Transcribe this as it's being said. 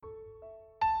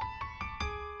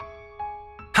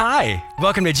Hi,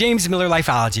 welcome to James Miller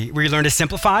Lifeology, where you learn to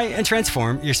simplify and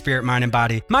transform your spirit, mind, and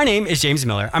body. My name is James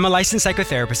Miller. I'm a licensed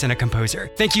psychotherapist and a composer.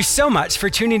 Thank you so much for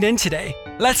tuning in today.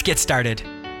 Let's get started.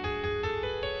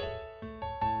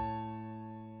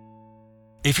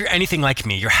 If you're anything like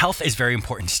me, your health is very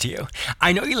important to you.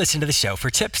 I know you listen to the show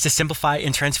for tips to simplify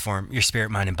and transform your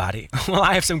spirit, mind, and body. Well,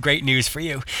 I have some great news for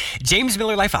you. James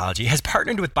Miller Lifeology has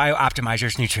partnered with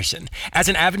BioOptimizers Nutrition. As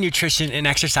an avid nutrition and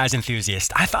exercise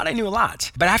enthusiast, I thought I knew a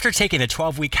lot. But after taking the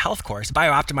 12-week health course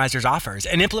BioOptimizers offers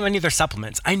and implementing their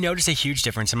supplements, I noticed a huge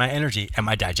difference in my energy and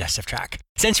my digestive tract.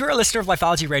 Since you're a listener of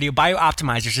Lifeology Radio,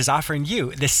 BioOptimizers is offering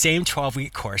you the same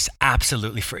 12-week course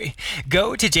absolutely free.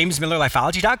 Go to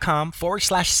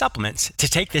jamesmillerlifeology.com/supplements to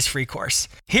take this free course.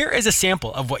 Here is a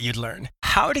sample of what you'd learn.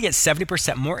 How to get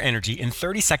 70% more energy in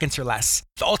 30 seconds or less.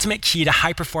 The ultimate key to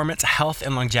high performance, health,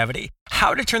 and longevity.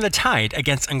 How to turn the tide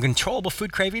against uncontrollable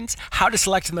food cravings. How to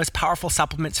select the most powerful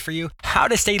supplements for you. How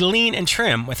to stay lean and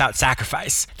trim without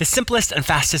sacrifice. The simplest and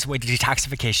fastest way to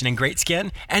detoxification and great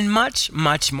skin. And much,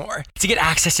 much more. To get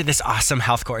access to this awesome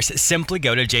health course, simply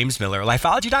go to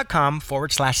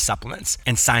jamesmillerlifeology.com/supplements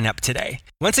and sign up today.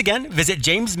 Once again, visit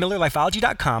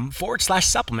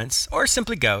jamesmillerlifeology.com/supplements or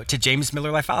simply go to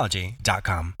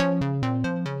jamesmillerlifeology.com.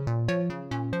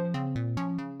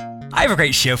 I have a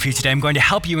great show for you today. I'm going to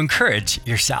help you encourage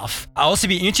yourself. I'll also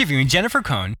be interviewing Jennifer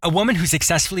Cohn, a woman who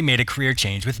successfully made a career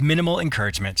change with minimal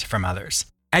encouragement from others.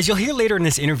 As you'll hear later in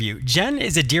this interview, Jen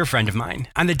is a dear friend of mine.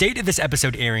 On the date of this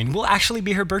episode airing will actually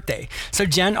be her birthday. So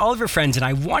Jen, all of her friends and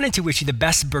I wanted to wish you the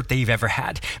best birthday you've ever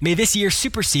had. May this year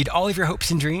supersede all of your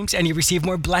hopes and dreams and you receive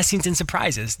more blessings and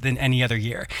surprises than any other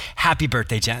year. Happy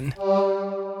birthday, Jen.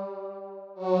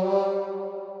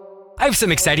 I have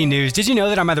some exciting news. Did you know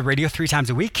that I'm on the radio 3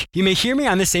 times a week? You may hear me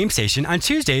on the same station on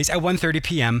Tuesdays at 1:30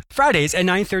 p.m., Fridays at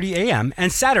 9:30 a.m.,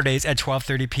 and Saturdays at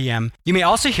 12:30 p.m. You may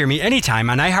also hear me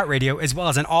anytime on iHeartRadio as well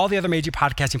as on all the other major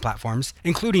podcasting platforms,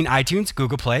 including iTunes,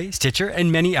 Google Play, Stitcher,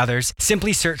 and many others.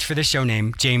 Simply search for the show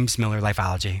name, James Miller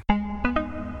Lifeology.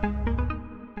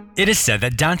 It is said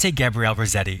that Dante Gabriel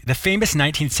Rossetti, the famous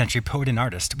 19th century poet and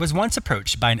artist, was once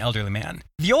approached by an elderly man.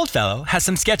 The old fellow has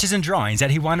some sketches and drawings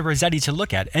that he wanted Rossetti to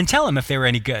look at and tell him if they were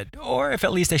any good, or if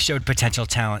at least they showed potential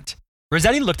talent.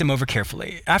 Rossetti looked them over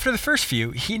carefully. After the first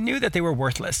few, he knew that they were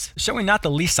worthless, showing not the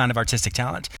least sign of artistic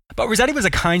talent. But Rossetti was a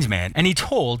kind man, and he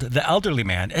told the elderly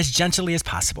man as gently as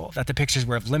possible that the pictures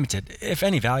were of limited, if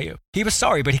any, value. He was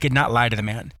sorry, but he could not lie to the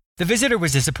man. The visitor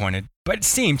was disappointed, but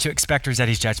seemed to expect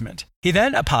Rossetti's judgment. He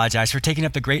then apologized for taking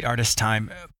up the great artist's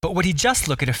time, but would he just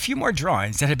look at a few more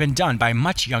drawings that had been done by a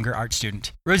much younger art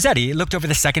student? Rossetti looked over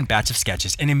the second batch of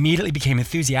sketches and immediately became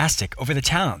enthusiastic over the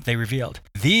talent they revealed.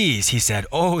 These, he said,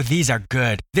 these are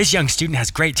good. This young student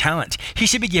has great talent. He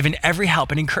should be given every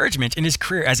help and encouragement in his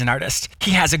career as an artist.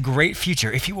 He has a great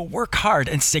future if he will work hard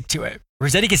and stick to it.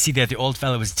 Rossetti could see that the old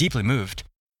fellow was deeply moved.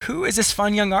 Who is this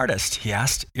fun young artist? He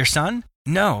asked. Your son?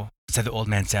 No, said the old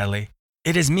man sadly.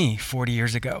 It is me 40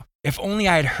 years ago. If only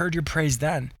I had heard your praise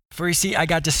then. For you see, I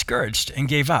got discouraged and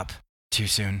gave up too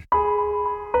soon.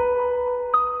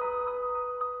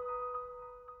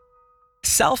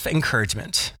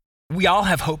 Self-encouragement. We all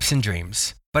have hopes and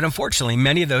dreams, but unfortunately,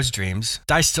 many of those dreams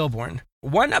die stillborn.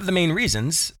 One of the main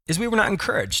reasons is we were not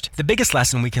encouraged. The biggest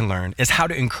lesson we can learn is how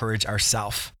to encourage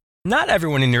ourselves. Not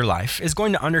everyone in your life is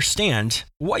going to understand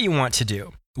what you want to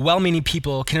do. Well-meaning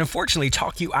people can unfortunately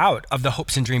talk you out of the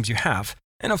hopes and dreams you have,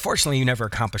 and unfortunately you never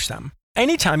accomplish them.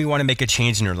 Anytime you want to make a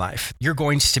change in your life, you're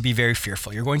going to be very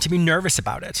fearful. You're going to be nervous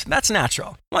about it. That's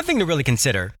natural. One thing to really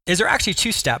consider is there are actually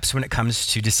 2 steps when it comes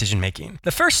to decision making.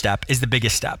 The first step is the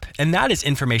biggest step, and that is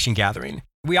information gathering.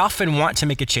 We often want to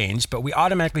make a change, but we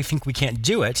automatically think we can't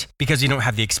do it because we don't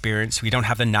have the experience, we don't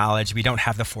have the knowledge, we don't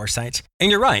have the foresight. And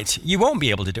you're right, you won't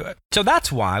be able to do it. So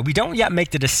that's why we don't yet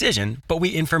make the decision, but we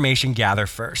information gather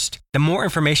first. The more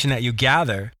information that you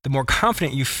gather, the more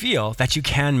confident you feel that you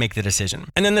can make the decision.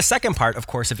 And then the second part, of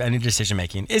course, of any decision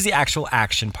making is the actual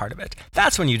action part of it.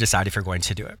 That's when you decide if you're going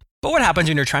to do it. But what happens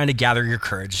when you're trying to gather your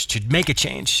courage to make a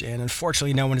change and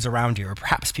unfortunately no one is around you, or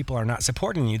perhaps people are not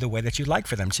supporting you the way that you'd like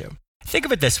for them to? Think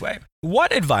of it this way.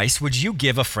 What advice would you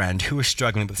give a friend who is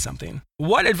struggling with something?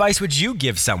 What advice would you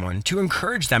give someone to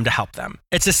encourage them to help them?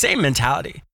 It's the same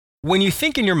mentality. When you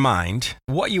think in your mind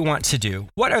what you want to do,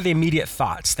 what are the immediate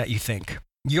thoughts that you think?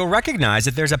 You'll recognize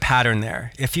that there's a pattern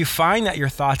there. If you find that your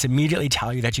thoughts immediately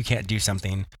tell you that you can't do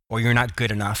something, or you're not good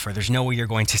enough, or there's no way you're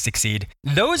going to succeed,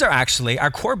 those are actually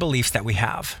our core beliefs that we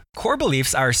have. Core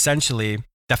beliefs are essentially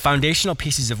the foundational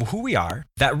pieces of who we are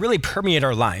that really permeate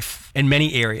our life in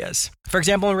many areas. For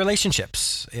example, in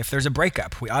relationships, if there's a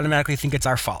breakup, we automatically think it's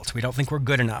our fault. We don't think we're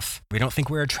good enough. We don't think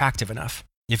we're attractive enough.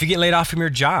 If you get laid off from your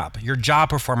job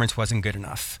performance wasn't good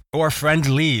enough. Or a friend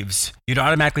leaves, you'd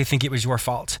automatically think it was your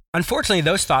fault. Unfortunately,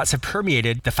 those thoughts have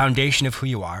permeated the foundation of who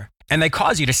you are, and they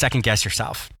cause you to second guess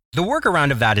yourself. The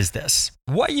workaround of that is this.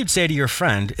 What you'd say to your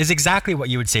friend is exactly what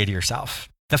you would say to yourself.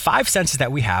 The 5 senses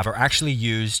that we have are actually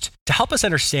used to help us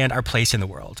understand our place in the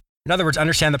world. In other words,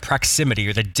 understand the proximity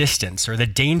or the distance or the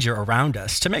danger around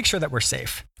us to make sure that we're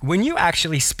safe. When you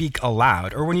actually speak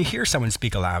aloud, or when you hear someone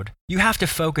speak aloud, you have to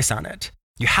focus on it.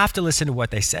 You have to listen to what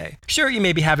they say. Sure, you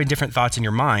may be having different thoughts in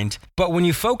your mind, but when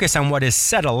you focus on what is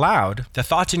said aloud, the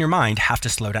thoughts in your mind have to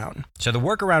slow down. So the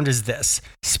workaround is this.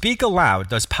 Speak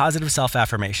aloud those positive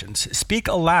self-affirmations. Speak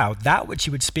aloud that which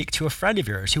you would speak to a friend of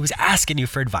yours who is asking you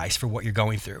for advice for what you're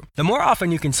going through. The more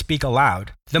often you can speak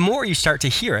aloud, the more you start to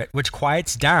hear it, which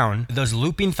quiets down those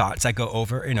looping thoughts that go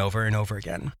over and over and over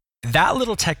again. That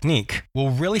little technique will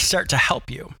really start to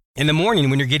help you. In the morning,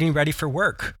 when you're getting ready for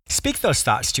work, speak those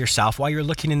thoughts to yourself while you're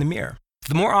looking in the mirror.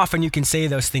 The more often you can say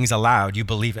those things aloud, you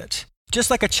believe it.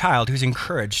 Just like a child who's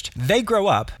encouraged, they grow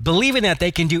up believing that they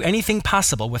can do anything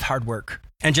possible with hard work.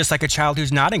 And just like a child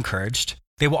who's not encouraged,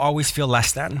 they will always feel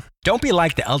less than. Don't be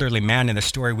like the elderly man in the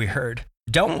story we heard.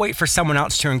 Don't wait for someone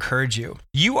else to encourage you.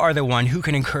 You are the one who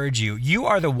can encourage you. You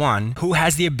are the one who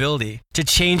has the ability to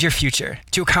change your future,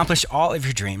 to accomplish all of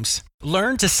your dreams.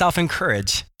 Learn to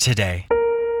self-encourage today.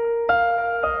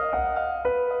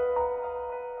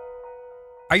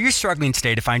 Are you struggling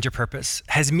today to find your purpose?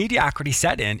 Has mediocrity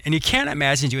set in and you can't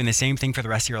imagine doing the same thing for the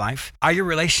rest of your life? Are your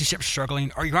relationships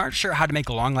struggling or you aren't sure how to make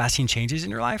long-lasting changes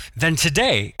in your life? Then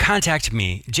today, contact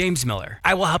me, James Miller.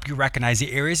 I will help you recognize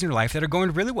the areas in your life that are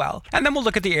going really well, and then we'll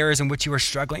look at the areas in which you are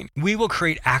struggling. We will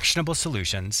create actionable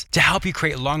solutions to help you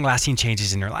create long-lasting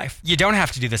changes in your life. You don't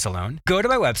have to do this alone. Go to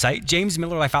my website,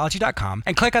 jamesmillerlifeology.com,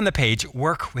 and click on the page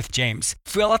Work with James.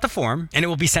 Fill out the form and it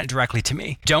will be sent directly to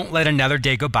me. Don't let another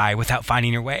day go by without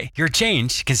finding your way. Your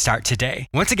change can start today.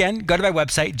 Once again, go to my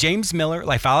website,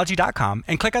 jamesmillerlifeology.com,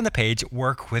 and click on the page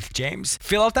Work with James.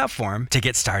 Fill out that form to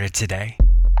get started today.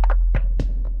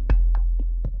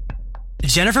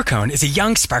 Jennifer Cohn is a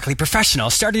young, sparkly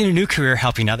professional starting a new career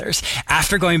helping others.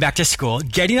 After going back to school,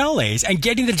 getting all A's, and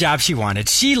getting the job she wanted,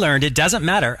 she learned it doesn't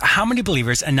matter how many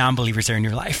believers and non-believers are in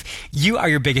your life. You are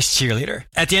your biggest cheerleader.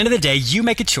 At the end of the day, you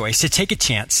make a choice to take a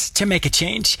chance to make a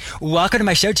change. Welcome to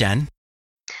my show, Jen.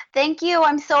 Thank you.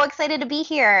 I'm so excited to be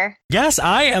here. Yes,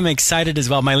 I am excited as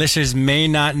well. My listeners may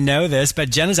not know this, but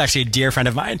Jen is actually a dear friend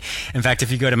of mine. In fact,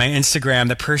 if you go to my Instagram,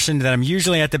 the person that I'm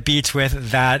usually at the beach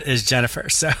with, that is Jennifer.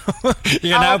 So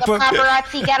the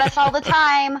paparazzi get us all the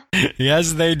time.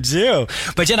 Yes, they do.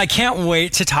 But Jen, I can't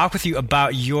wait to talk with you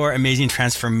about your amazing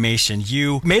transformation.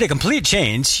 You made a complete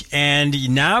change, and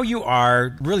now you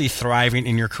are really thriving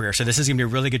in your career. So this is going to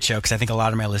be a really good show because I think a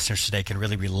lot of my listeners today can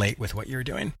really relate with what you're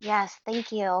doing. Yes,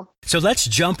 thank you. So let's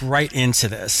jump right into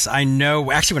this. I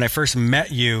know, actually, when I first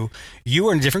met you, you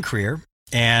were in a different career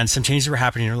and some changes were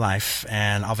happening in your life.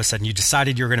 And all of a sudden you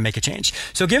decided you were going to make a change.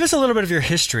 So give us a little bit of your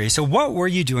history. So what were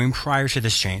you doing prior to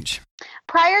this change?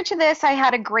 Prior to this, I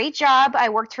had a great job. I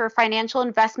worked for a financial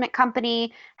investment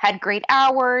company, had great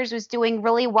hours, was doing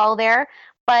really well there.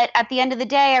 But at the end of the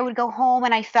day, I would go home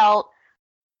and I felt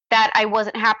that I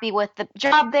wasn't happy with the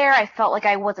job there. I felt like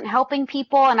I wasn't helping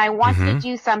people, and I wanted to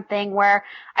do something where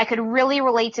I could really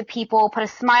relate to people, put a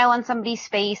smile on somebody's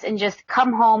face, and just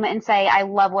come home and say, I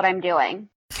love what I'm doing.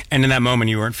 And in that moment,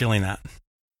 you weren't feeling that?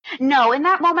 No, in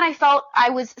that moment, I felt I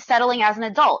was settling as an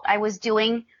adult. I was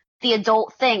doing the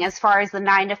adult thing as far as the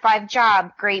 9-to-5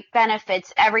 job, great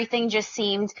benefits. Everything just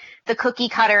seemed the cookie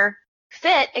cutter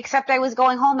fit, except I was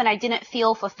going home and I didn't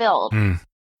feel fulfilled.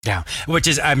 Yeah, which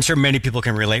is, I'm sure many people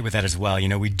can relate with that as well. You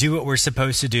know, we do what we're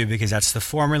supposed to do because that's the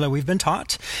formula we've been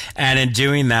taught. And in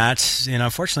doing that, you know,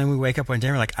 unfortunately, we wake up one day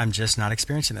and we're like, I'm just not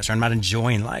experiencing this, or I'm not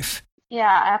enjoying life.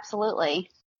 Yeah, absolutely.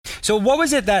 So what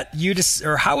was it that you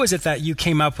or how was it that you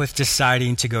came up with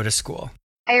deciding to go to school?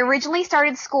 I originally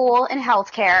started school in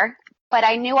healthcare, but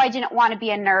I knew I didn't want to be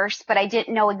a nurse, but I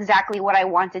didn't know exactly what I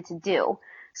wanted to do.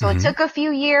 So it took a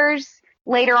few years.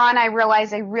 Later on, I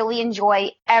realized I really enjoy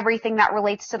everything that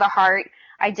relates to the heart.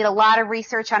 I did a lot of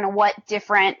research on what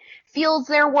different fields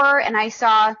there were, and I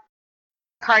saw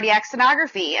cardiac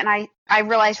sonography, and I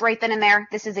realized right then and there,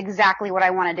 this is exactly what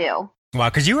I want to do. Wow,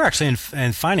 because you were actually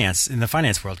in finance, in the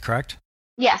finance world, correct?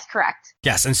 Yes, correct.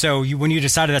 Yes, and so when you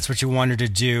decided that's what you wanted to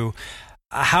do,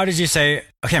 how did you say,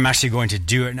 okay, I'm actually going to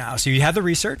do it now? So you had the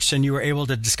research and you were able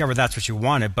to discover that's what you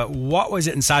wanted, but what was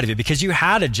it inside of you? Because you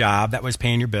had a job that was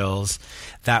paying your bills,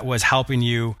 that was helping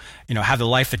you, you know, have the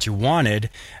life that you wanted,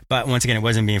 but once again, it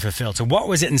wasn't being fulfilled. So what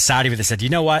was it inside of you that said, you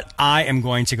know what, I am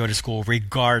going to go to school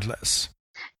regardless?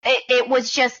 It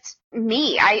was just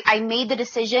me. I made the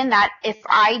decision that if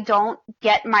I don't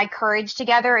get my courage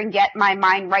together and get my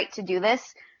mind right to do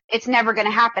this, it's never going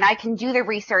to happen. I can do the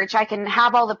research. I can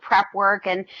have all the prep work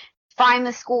and find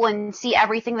the school and see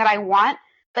everything that I want.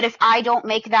 But if I don't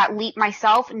make that leap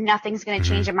myself, nothing's going to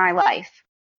change in my life.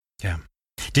 Yeah.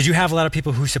 Did you have a lot of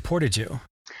people who supported you?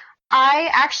 I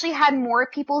actually had more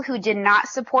people who did not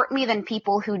support me than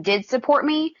people who did support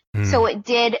me. So it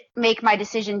did make my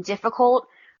decision difficult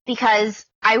because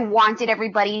I wanted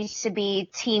everybody to be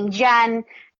Team Jen.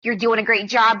 You're doing a great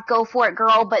job. Go for it,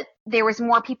 girl. But there was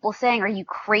more people saying, are you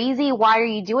crazy? Why are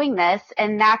you doing this?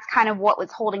 And that's kind of what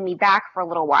was holding me back for a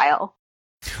little while.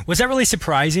 Was that really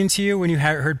surprising to you when you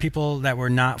heard people that were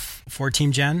not for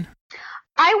Team Jen?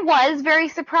 I was very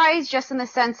surprised, just in the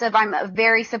sense of I'm a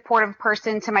very supportive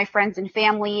person to my friends and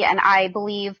family. And I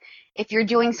believe if you're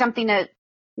doing something to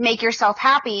make yourself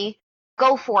happy,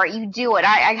 go for it. You do it.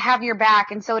 I have your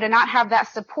back. And so to not have that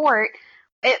support,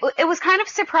 it was kind of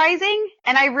surprising.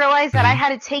 And I realized that I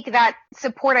had to take that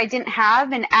support I didn't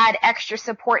have and add extra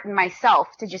support in myself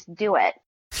to just do it.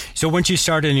 So once you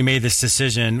started and you made this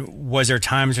decision, was there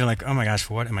times you're like, oh my gosh,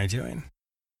 what am I doing?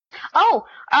 Oh,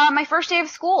 my first day of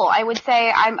school, I would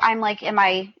say I'm like, am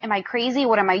I crazy?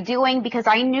 What am I doing? Because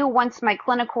I knew once my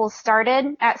clinicals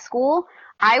started at school,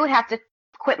 I would have to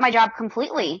quit my job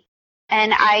completely.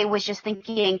 And I was just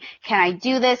thinking, can I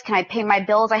do this? Can I pay my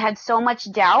bills? I had so much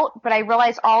doubt, but I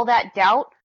realized all that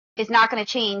doubt is not going to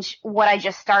change what I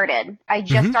just started. I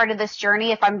just started this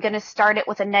journey. If I'm going to start it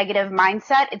with a negative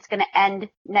mindset, it's going to end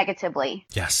negatively.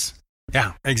 Yes.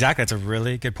 Yeah, exactly. That's a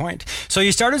really good point. So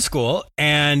you started school,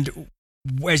 and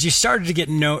as you started to get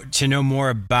to know more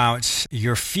about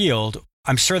your field,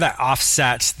 I'm sure that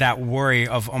offsets that worry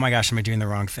of, oh my gosh, am I doing the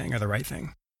wrong thing or the right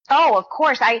thing? Oh, of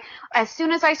course. As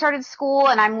soon as I started school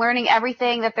and I'm learning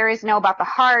everything that there is to know about the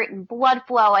heart and blood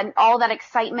flow and all that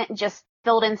excitement just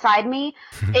filled inside me,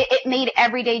 it made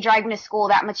every day driving to school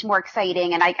that much more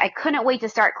exciting. And I couldn't wait to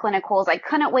start clinicals. I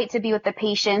couldn't wait to be with the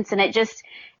patients. And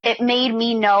it made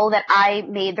me know that I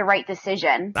made the right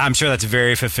decision. I'm sure that's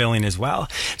very fulfilling as well.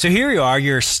 So here you are,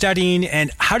 you're studying.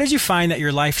 And how did you find that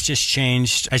your life just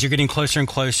changed as you're getting closer and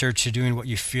closer to doing what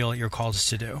you feel you're called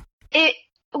to do? It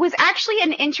was actually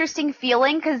an interesting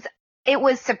feeling because it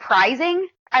was surprising.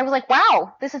 I was like,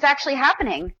 wow, this is actually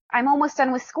happening. I'm almost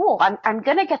done with school. I'm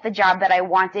going to get the job that I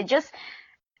wanted. Just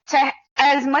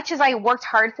as much as I worked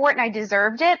hard for it and I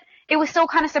deserved it, it was still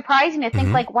kind of surprising to think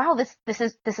like, wow, this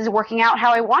is working out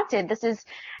how I wanted. This is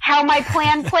how my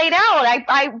plan played out.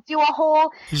 I do a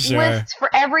whole list for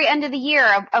every end of the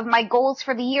year of my goals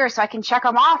for the year so I can check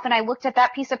them off. And I looked at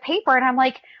that piece of paper and I'm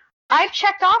like, I've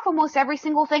checked off almost every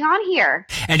single thing on here.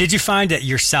 And did you find that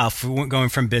yourself, going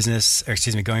from finance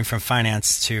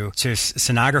to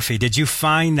sonography, did you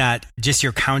find that just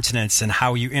your countenance and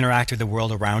how you interact with the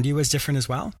world around you was different as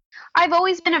well? I've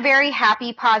always been a very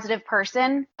happy, positive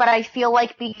person, but I feel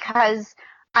like because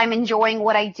I'm enjoying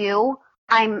what I do,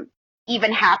 I'm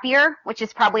even happier, which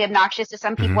is probably obnoxious to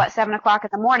some people at 7 o'clock in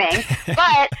the morning.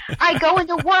 But I go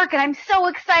into work and I'm so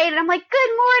excited. I'm like, good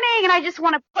morning. And I just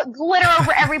want to put glitter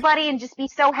over everybody and just be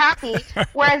so happy.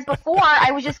 Whereas before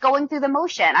I was just going through the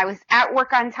motion. I was at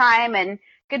work on time and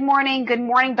good morning,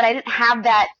 but I didn't have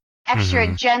that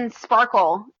extra Jen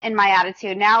sparkle in my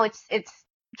attitude. Now it's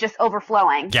just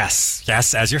overflowing. Yes.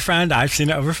 As your friend, I've seen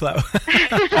it overflow.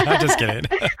 I'm just kidding.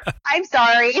 I'm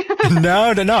sorry.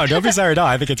 No. Don't be sorry at all.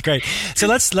 I think it's great. So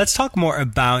let's talk more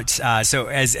about, so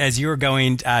as you were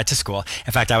going to school,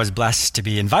 in fact, I was blessed to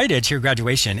be invited to your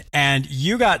graduation and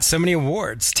you got so many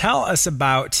awards. Tell us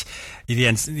about the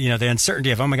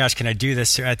uncertainty of, oh my gosh, can I do this?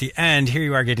 So at the end, here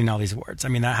you are getting all these awards. I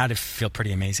mean, that had to feel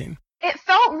pretty amazing. It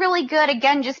felt really good,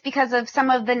 again, just because of some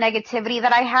of the negativity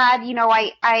that I had. You know,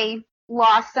 I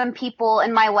lost some people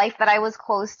in my life that I was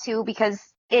close to because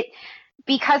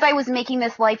I was making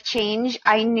this life change.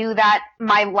 I knew that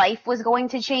my life was going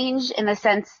to change in the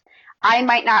sense I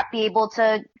might not be able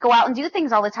to go out and do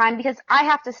things all the time because I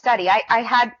have to study.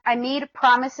 I made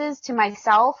promises to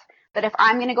myself that if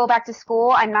I'm going to go back to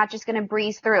school, I'm not just going to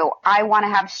breeze through. I want to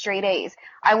have straight A's.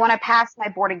 I want to pass my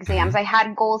board exams. I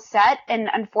had goals set, and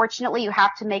unfortunately you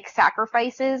have to make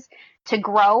sacrifices to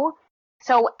grow.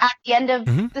 So at the end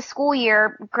of the school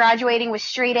year, graduating with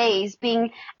straight A's,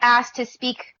 being asked to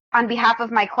speak on behalf of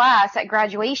my class at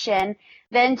graduation,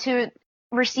 then to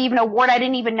receive an award I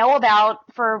didn't even know about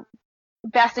for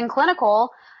best in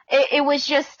clinical, it was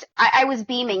just, I was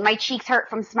beaming. My cheeks hurt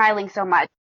from smiling so much.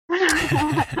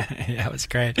 Yeah, it was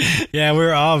great. Yeah,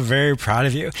 we're all very proud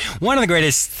of you. One of the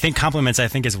greatest compliments I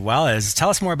think as well is tell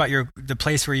us more about the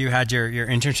place where you had your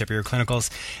internship, your clinicals.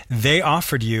 They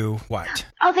offered you what?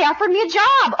 Oh, they offered me a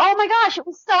job. Oh my gosh, it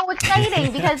was so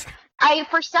exciting because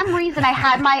for some reason, I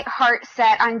had my heart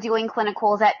set on doing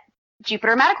clinicals at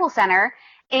Jupiter Medical Center,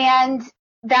 and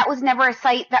that was never a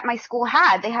site that my school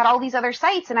had. They had all these other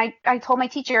sites, and I told my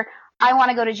teacher, I want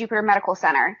to go to Jupiter Medical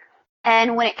Center.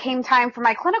 And when it came time for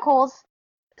my clinicals,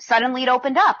 suddenly it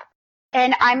opened up.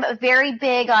 And I'm very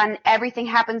big on everything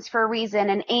happens for a reason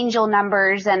and angel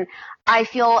numbers, and I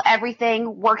feel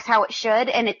everything works how it should.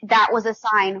 And that was a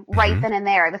sign right then and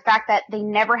there. The fact that they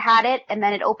never had it and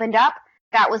then it opened up,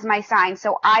 that was my sign.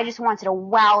 So I just wanted to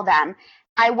wow them.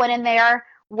 I went in there,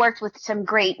 worked with some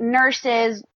great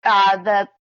nurses. The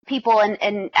people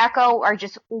in Echo are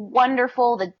just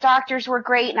wonderful. The doctors were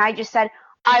great. And I just said,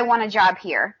 I want a job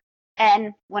here.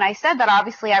 And when I said that,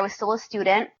 obviously I was still a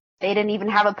student. They didn't even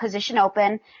have a position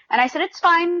open. And I said, it's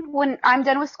fine. When I'm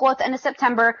done with school at the end of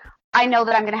September, I know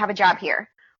that I'm going to have a job here.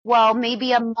 Well,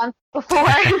 maybe a month before,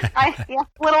 a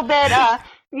little bit,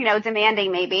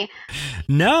 demanding maybe.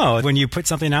 No, when you put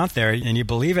something out there and you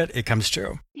believe it, it comes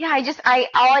true. Yeah,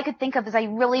 all I could think of is I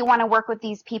really want to work with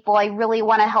these people. I really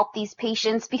want to help these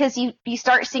patients because you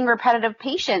start seeing repetitive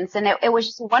patients, and it was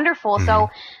just wonderful. So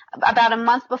about a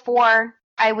month before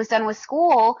I was done with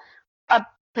school, a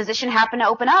position happened to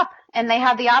open up, and they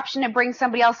had the option to bring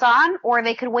somebody else on, or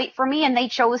they could wait for me, and they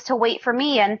chose to wait for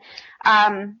me. And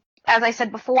as I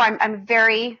said before, I'm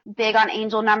very big on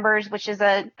angel numbers, which is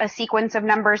a sequence of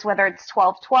numbers, whether it's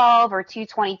 1212 or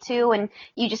 222, and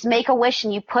you just make a wish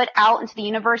and you put out into the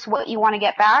universe what you want to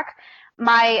get back.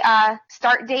 My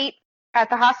start date at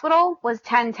the hospital was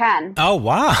 10/10. Oh,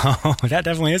 wow. That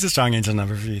definitely is a strong angel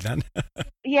number for you then.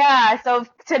 Yeah. So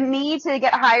to me, to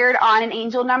get hired on an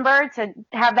angel number, to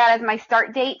have that as my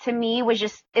start date, to me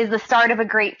is the start of a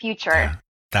great future. Yeah.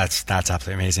 That's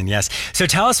absolutely amazing. Yes. So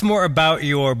tell us more about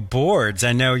your boards.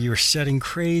 I know you were studying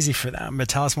crazy for them, but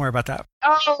tell us more about that.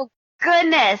 Oh,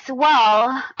 goodness.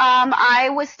 Well, I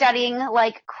was studying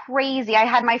like crazy. I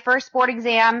had my first board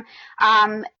exam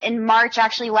in March,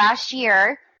 actually last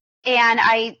year, and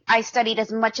I studied as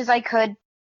much as I could,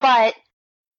 but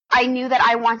I knew that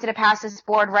I wanted to pass this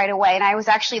board right away, and I was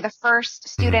actually the first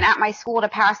student at my school to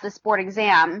pass this board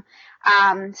exam.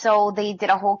 So they did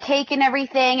a whole cake and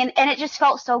everything, and it just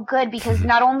felt so good because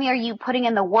not only are you putting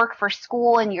in the work for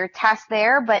school and your test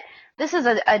there, but this is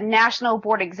a national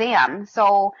board exam.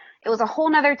 So it was a whole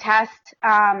nother test.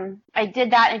 I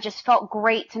did that, and it just felt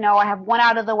great to know I have one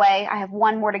out of the way. I have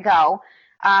one more to go.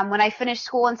 When I finished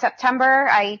school in September,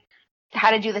 I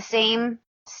had to do the same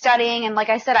studying, and like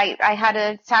I said, I had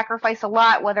to sacrifice a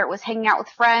lot, whether it was hanging out with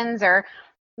friends or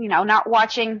not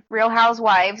watching Real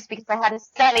Housewives because I had to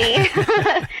study.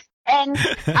 And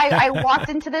I walked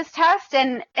into this test,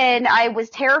 and I was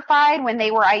terrified when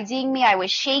they were IDing me. I was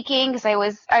shaking because I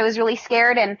was really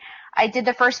scared, and I did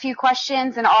the first few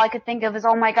questions, and all I could think of is,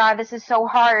 oh my God, this is so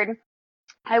hard.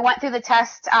 I went through the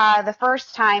test the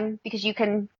first time because you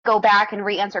can go back and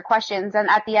re-answer questions, and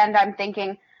at the end I'm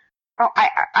thinking, oh,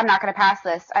 I'm not going to pass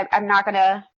this. I'm not going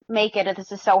to make it if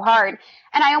this is so hard.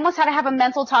 And I almost had to have a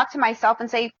mental talk to myself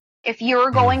and say, if you're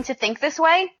going to think this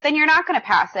way, then you're not going to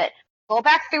pass it. Go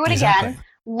back through it again.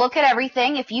 Look at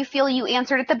everything. If you feel you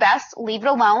answered it the best, leave it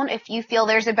alone. If you feel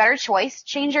there's a better choice,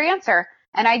 change your answer.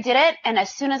 And I did it. And as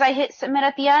soon as I hit submit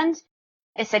at the end,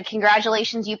 it said,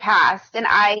 congratulations, you passed. And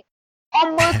I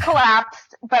almost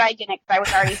collapsed, but I didn't because I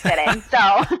was already sitting.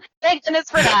 So thank goodness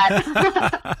for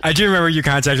that. I do remember you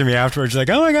contacted me afterwards, like,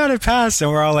 oh my God, it passed. And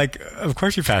we're all like, of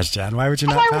course you passed, Jen. Why would you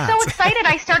not pass? I was so excited.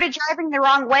 I started driving the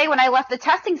wrong way when I left the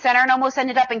testing center and almost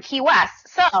ended up in Key West.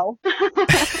 So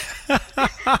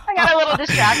I got a little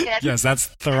distracted. Yes,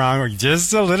 that's the wrong way.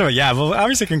 Just a little. Yeah. Well,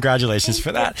 obviously, congratulations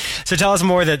for that. So tell us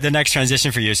more the next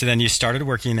transition for you. So then you started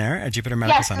working there at Jupiter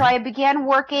Medical Center. Yes. So I began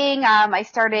working. I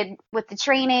started with the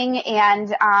training,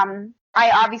 and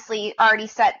I obviously already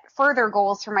set further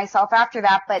goals for myself after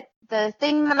that. But the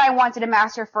thing that I wanted to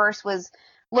master first was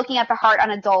looking at the heart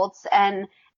on adults, and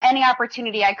any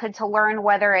opportunity I could to learn,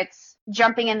 whether it's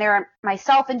jumping in there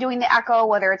myself and doing the echo,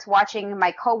 whether it's watching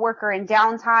my coworker in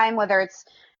downtime, whether it's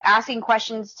asking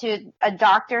questions to a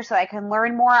doctor so I can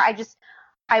learn more.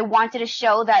 I wanted to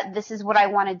show that this is what I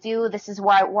want to do. This is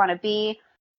where I want to be,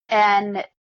 and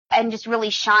just really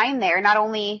shine there, not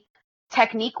only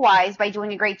technique wise by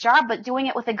doing a great job, but doing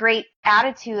it with a great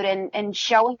attitude and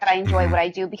showing that I enjoy what I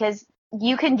do, because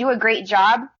you can do a great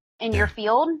job in your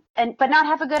field, but not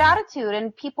have a good attitude,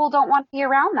 and people don't want to be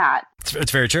around that.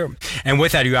 It's very true. And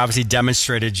with that, you obviously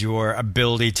demonstrated your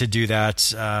ability to do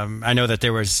that. I know that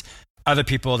there was other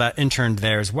people that interned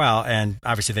there as well, and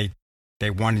obviously they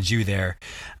wanted you there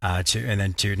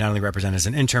to not only represent as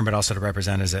an intern, but also to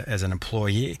represent as an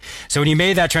employee. So when you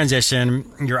made that transition,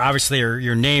 you're obviously,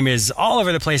 your name is all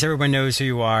over the place. Everyone knows who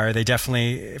you are. They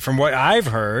definitely, from what I've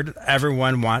heard,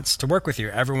 everyone wants to work with you.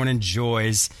 Everyone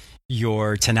enjoys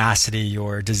your tenacity,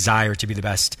 your desire to be the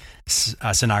best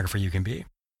sonographer you can be.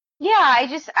 Yeah,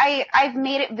 I've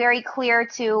made it very clear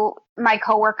to my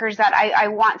coworkers that I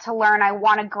want to learn, I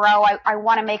want to grow, I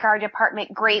want to make our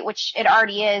department great, which it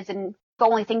already is, and the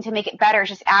only thing to make it better is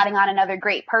just adding on another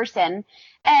great person.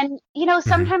 And,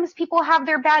 sometimes people have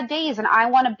their bad days, and I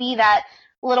want to be that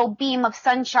little beam of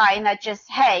sunshine that just,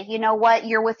 hey, you know what,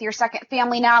 you're with your second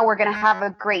family now, we're going to have a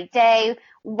great day,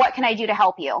 what can I do to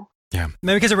help you? Yeah,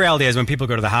 because the reality is when people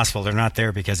go to the hospital, they're not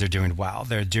there because they're doing well.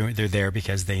 They're there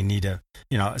because they need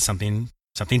something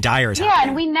dire is happening. Yeah,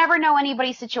 and we never know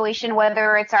anybody's situation,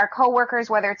 whether it's our coworkers,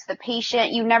 whether it's the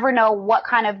patient. You never know what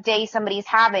kind of day somebody's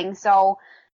having. So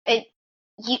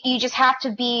you just have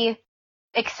to be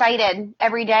excited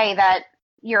every day that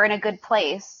you're in a good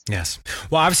place. Yes.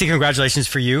 Well, obviously, congratulations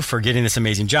for you for getting this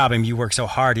amazing job. I mean, you work so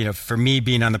hard. For me,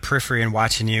 being on the periphery and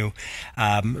watching you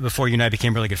before you and I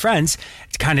became really good friends,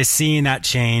 it's kind of seeing that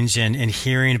change and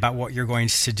hearing about what you're going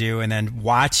to do, and then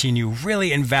watching you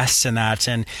really invest in that.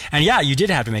 And yeah, you did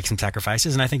have to make some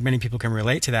sacrifices, and I think many people can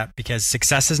relate to that because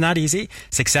success is not easy.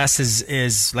 Success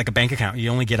is like a bank account. You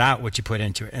only get out what you put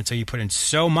into it, and so you put in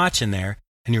so much in there.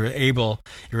 And you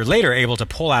were later able to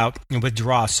pull out and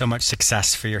withdraw so much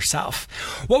success for yourself.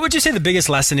 What would you say the biggest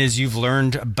lesson is you've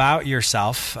learned about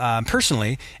yourself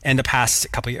personally in the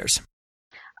past couple of years?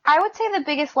 I would say the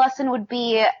biggest lesson would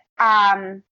be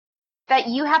that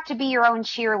you have to be your own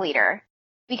cheerleader,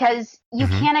 because you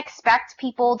can't expect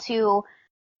people to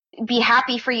be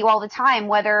happy for you all the time,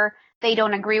 whether they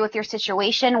don't agree with your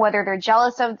situation, whether they're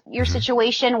jealous of your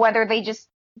situation, whether they just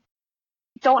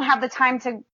don't have the time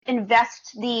to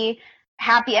invest the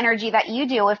happy energy that you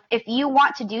do. If you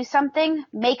want to do something,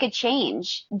 make a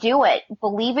change, do it,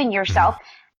 believe in yourself.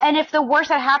 And if the worst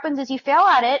that happens is you fail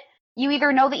at it, you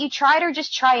either know that you tried or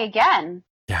just try again.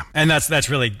 Yeah. And that's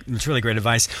really great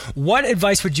advice. What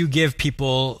advice would you give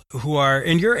people who are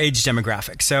in your age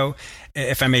demographic? So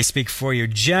if I may speak for you,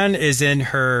 Jen is in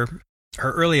her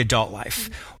early adult life.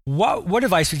 What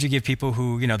advice would you give people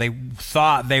who, they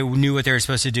thought they knew what they were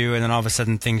supposed to do and then all of a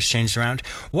sudden things changed around?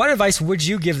 What advice would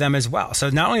you give them as well? So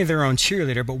not only their own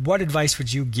cheerleader, but what advice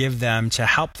would you give them to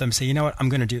help them say, you know what, I'm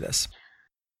going to do this?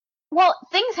 Well,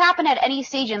 things happen at any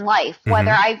stage in life,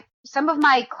 whether some of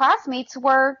my classmates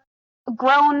were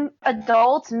grown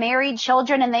adults, married,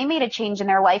 children, and they made a change in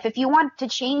their life. If you want to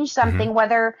change something,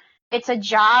 whether it's a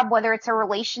job, whether it's a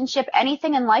relationship,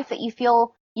 anything in life that you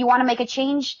feel you want to make a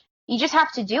change, you just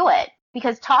have to do it,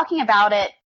 because talking about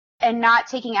it and not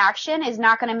taking action is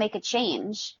not going to make a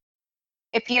change.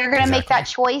 If you're going to make that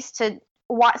choice to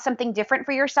want something different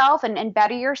for yourself and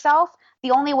better yourself,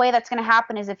 the only way that's going to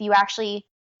happen is if you actually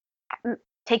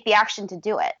take the action to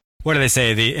do it. What do they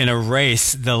say? In a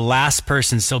race, the last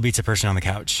person still beats a person on the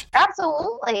couch.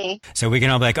 Absolutely. So we can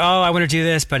all be like, oh, I want to do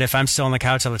this, but if I'm still on the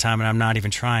couch all the time and I'm not even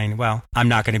trying, well, I'm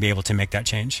not going to be able to make that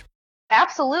change.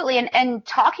 Absolutely. And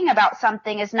talking about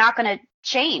something is not going to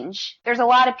change. There's a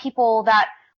lot of people that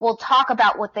will talk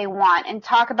about what they want and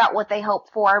talk about what they hope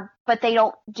for, but they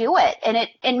don't do it. And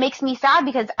it makes me sad,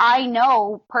 because I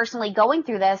know personally going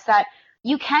through this that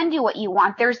you can do what you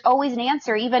want. There's always an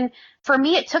answer. Even for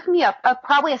me, it took me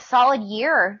probably a solid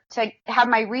year to have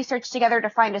my research together to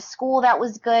find a school that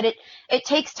was good. It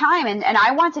takes time. And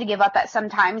I wanted to give up at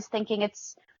sometimes, thinking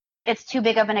it's too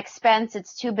big of an expense.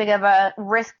 It's too big of a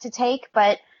risk to take.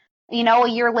 But, a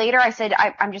year later, I said,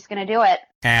 I'm just going to do it.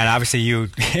 And obviously you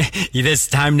this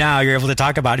time now, you're able to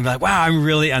talk about it and be like, wow, I'm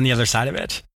really on the other side of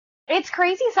it. It's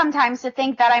crazy sometimes to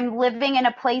think that I'm living in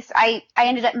a place. I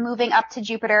ended up moving up to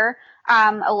Jupiter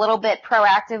a little bit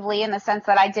proactively, in the sense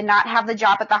that I did not have the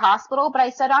job at the hospital, but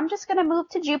I said, I'm just going to move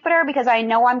to Jupiter because I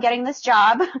know I'm getting this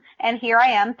job. And here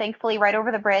I am, thankfully, right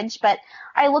over the bridge. But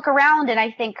I look around and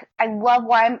I think I love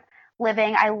where I'm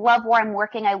living. I love where I'm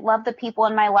working. I love the people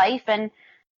in my life. And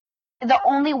the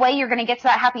only way you're going to get to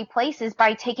that happy place is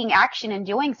by taking action and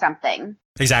doing something.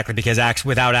 Exactly, because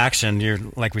without action, you're,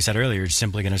 like we said earlier, you're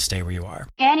simply going to stay where you are.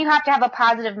 And you have to have a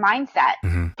positive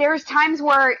mindset. There's times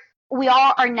where we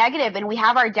all are negative and we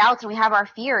have our doubts and we have our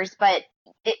fears, but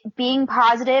being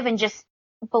positive and just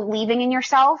believing in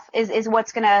yourself is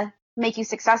what's going to make you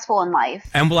successful in life.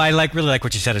 And well, I really like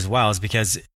what you said as well, is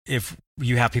because if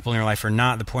you have people in your life or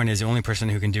not, the point is the only person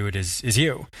who can do it is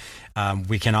you.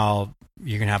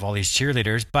 You can have all these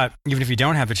cheerleaders, but even if you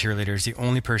don't have the cheerleaders, the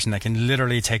only person that can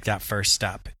literally take that first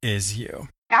step is you.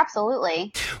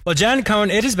 Absolutely. Well, Jen Cohn,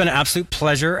 it has been an absolute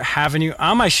pleasure having you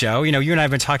on my show. You and I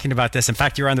have been talking about this. In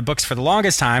fact, you were on the books for the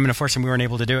longest time, and unfortunately, we weren't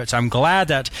able to do it. So I'm glad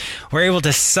that we're able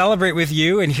to celebrate with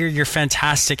you and hear your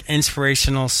fantastic,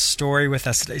 inspirational story with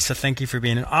us today. So thank you for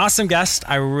being an awesome guest.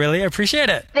 I really appreciate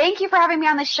it. Thank you for having me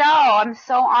on the show. I'm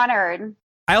so honored.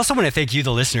 I also want to thank you,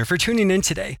 the listener, for tuning in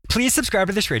today. Please subscribe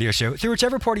to this radio show through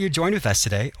whichever portal you joined with us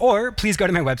today, or please go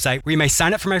to my website where you may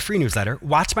sign up for my free newsletter,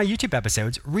 watch my YouTube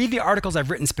episodes, read the articles I've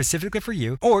written specifically for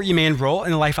you, or you may enroll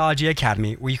in the Lifeology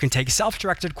Academy where you can take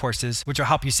self-directed courses which will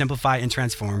help you simplify and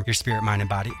transform your spirit, mind, and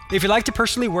body. If you'd like to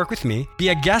personally work with me, be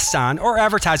a guest on, or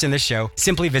advertise on this show,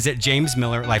 simply visit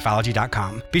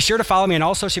jamesmillerlifeology.com. Be sure to follow me on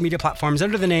all social media platforms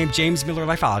under the name James Miller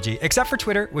Lifeology, except for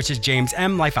Twitter, which is James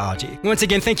M. Lifeology. Once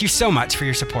again, thank you so much for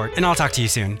your support, and I'll talk to you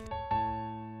soon.